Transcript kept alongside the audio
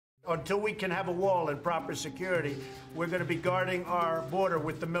Until we can have a wall and proper security, we're going to be guarding our border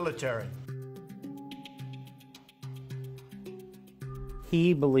with the military.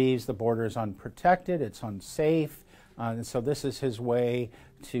 He believes the border is unprotected, it's unsafe, and so this is his way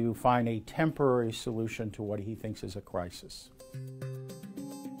to find a temporary solution to what he thinks is a crisis.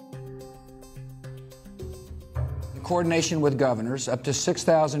 In coordination with governors, up to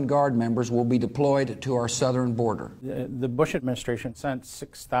 6,000 Guard members will be deployed to our southern border. The Bush administration sent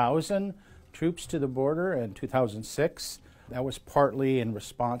 6,000 troops to the border in 2006. That was partly in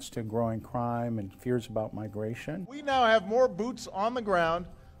response to growing crime and fears about migration. We now have more boots on the ground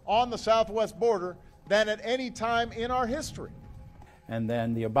on the southwest border than at any time in our history. And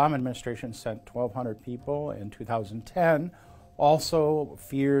then the Obama administration sent 1,200 people in 2010. Also,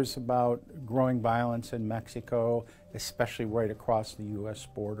 fears about growing violence in Mexico, especially right across the U.S.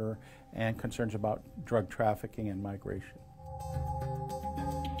 border, and concerns about drug trafficking and migration.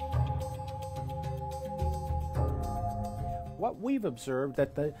 What we've observed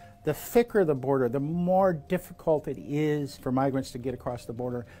that the thicker the border, the more difficult it is for migrants to get across the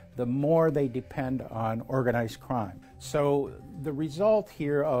border, the more they depend on organized crime. So the result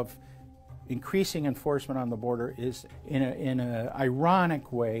here of increasing enforcement on the border is in an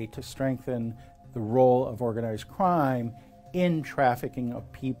ironic way to strengthen the role of organized crime in trafficking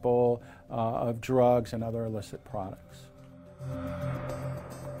of people, of drugs and other illicit products.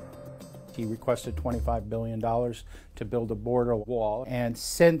 He requested $25 billion to build a border wall, and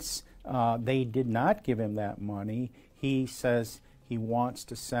since they did not give him that money, he says he wants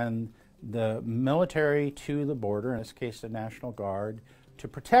to send the military to the border, in this case the National Guard, to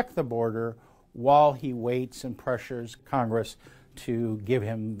protect the border while he waits and pressures Congress to give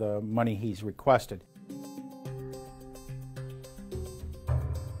him the money he's requested.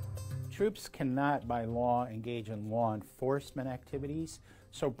 Troops cannot, by law, engage in law enforcement activities.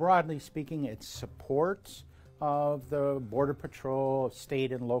 So broadly speaking, it's support of the Border Patrol,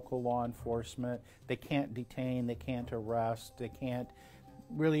 state and local law enforcement. They can't detain, they can't arrest, they can't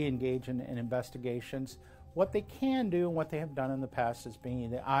really engage in investigations. What they can do and what they have done in the past is being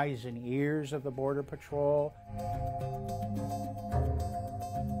the eyes and ears of the Border Patrol.